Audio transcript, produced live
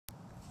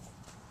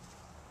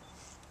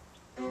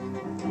Good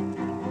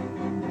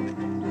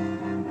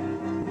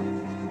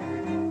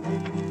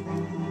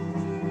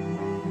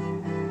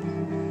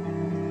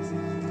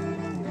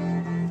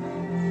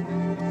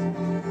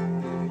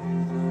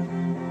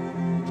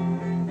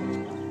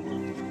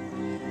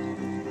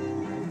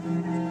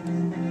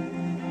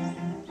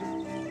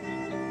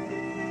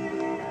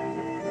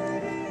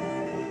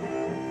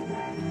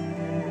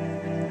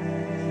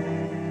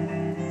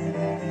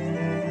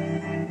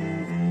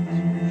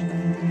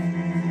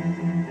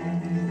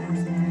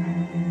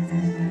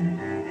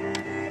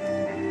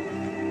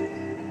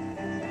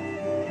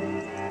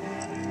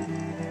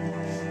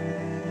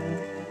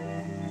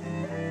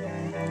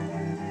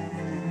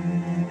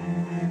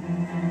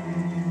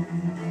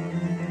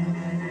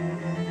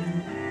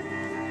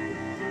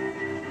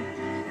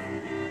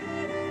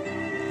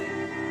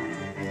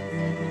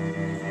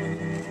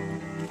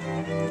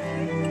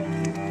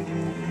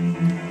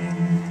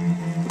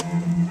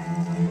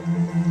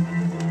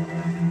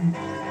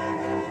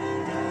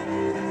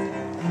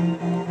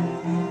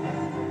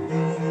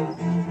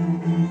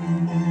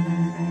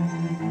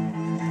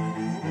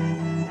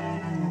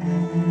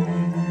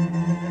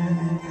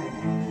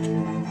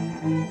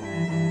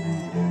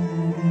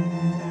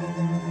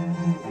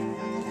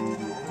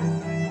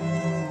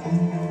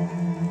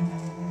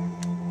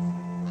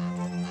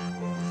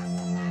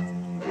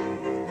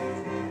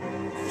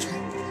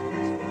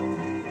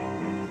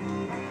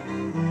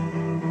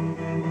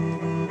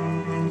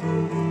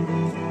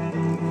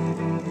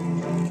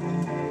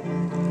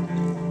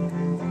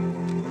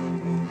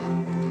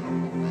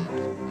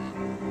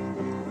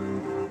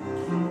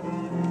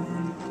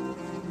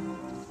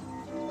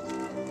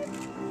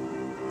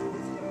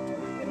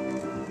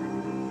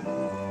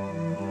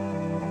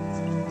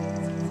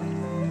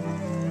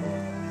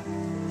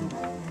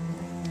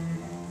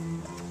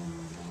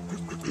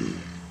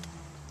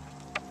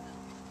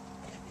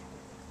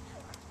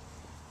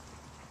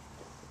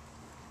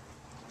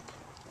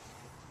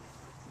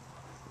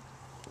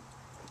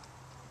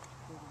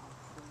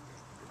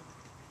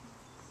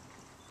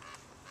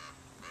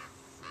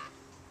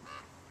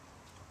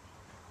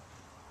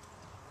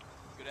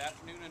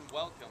afternoon and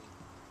welcome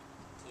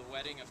to the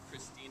wedding of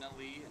Christina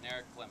Lee and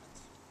Eric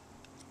Clements.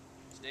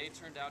 Today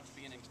turned out to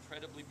be an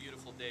incredibly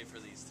beautiful day for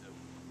these two.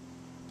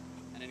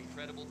 An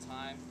incredible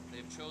time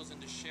they've chosen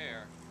to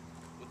share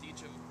with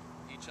each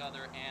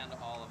other and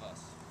all of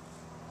us.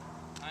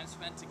 Time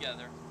spent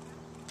together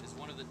is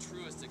one of the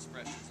truest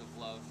expressions of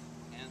love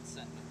and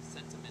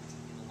sentiment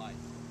in life.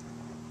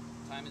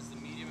 Time is the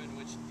medium in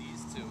which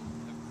these two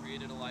have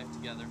created a life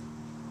together,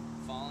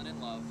 fallen in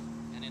love,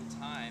 and in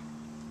time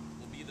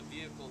will be the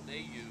vehicle they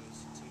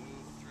use to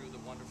move through the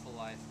wonderful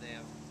life they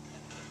have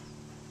entered.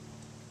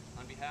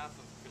 On behalf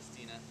of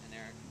Christina and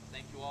Eric,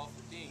 thank you all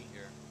for being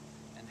here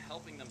and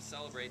helping them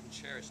celebrate and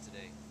cherish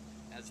today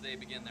as they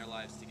begin their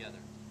lives together.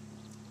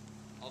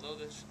 Although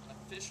this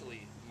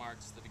officially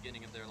marks the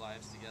beginning of their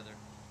lives together,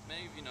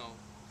 many of you know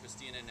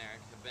Christina and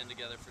Eric have been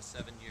together for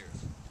 7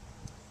 years.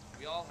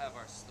 We all have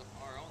our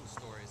own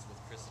stories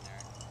with Chris and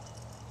Eric.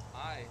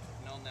 I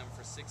have known them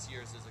for 6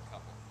 years as a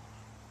couple.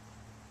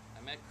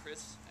 I met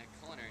Chris at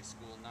culinary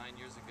school 9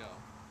 years ago.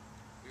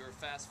 We were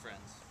fast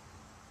friends,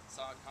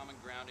 saw common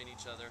ground in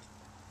each other,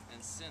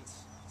 and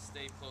since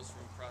stayed close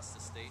from across the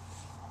state,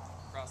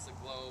 across the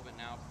globe, and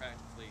now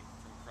practically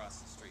from across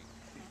the street.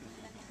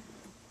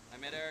 I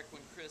met Eric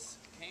when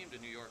Chris came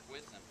to New York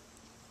with him.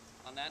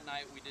 On that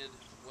night, we did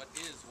what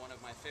is one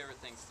of my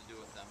favorite things to do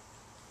with them: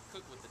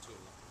 cook with the two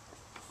of them.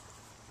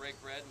 Break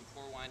bread and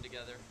pour wine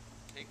together,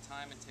 take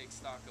time and take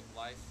stock of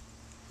life,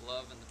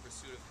 love, and the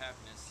pursuit of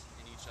happiness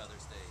in each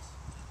other's days.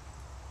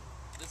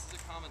 This is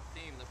a common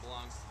theme that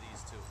belongs to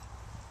these two.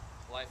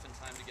 Life and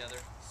time together,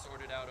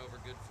 sorted out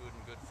over good food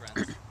and good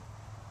friends.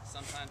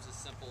 Sometimes as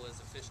simple as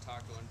a fish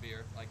taco and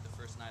beer, like the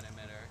first night I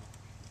met Eric.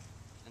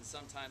 And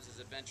sometimes as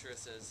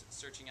adventurous as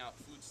searching out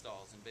food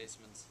stalls in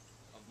basements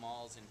of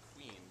malls in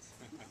Queens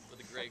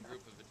with a great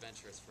group of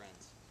adventurous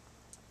friends.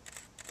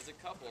 As a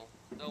couple,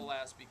 they'll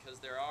last because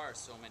there are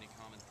so many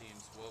common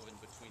themes woven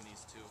between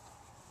these two,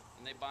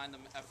 and they bind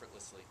them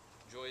effortlessly,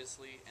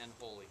 joyously, and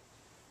wholly.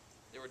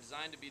 They were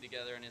designed to be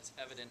together, and it's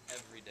evident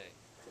every day.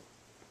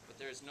 But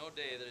there is no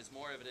day that is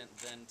more evident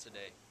than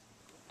today.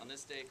 On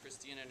this day,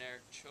 Christina and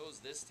Eric chose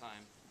this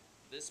time,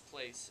 this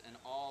place, and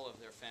all of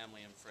their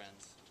family and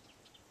friends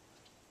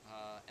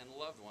and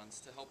loved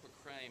ones to help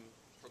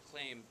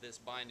proclaim this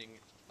binding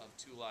of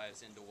two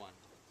lives into one.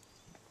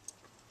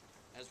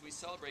 As we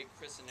celebrate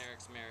Chris and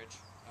Eric's marriage,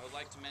 I would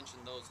like to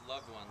mention those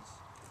loved ones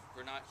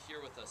who are not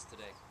here with us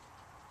today.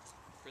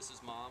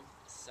 Chris's mom,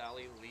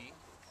 Sally Lee.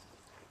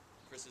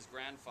 Chris's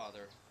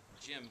grandfather,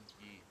 Jim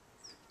Yee.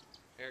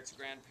 Eric's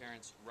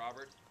grandparents,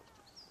 Robert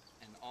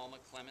and Alma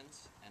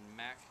Clemens, and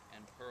Mac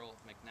and Pearl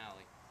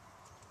McNally,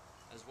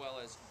 as well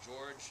as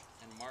George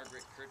and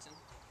Margaret Curtin,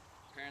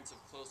 parents of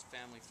close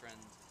family friend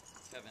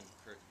Kevin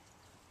Curtin.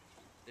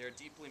 They are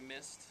deeply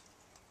missed,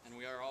 and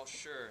we are all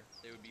sure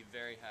they would be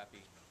very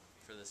happy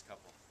for this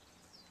couple.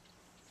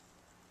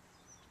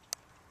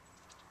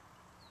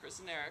 Chris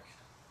and Eric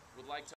would like to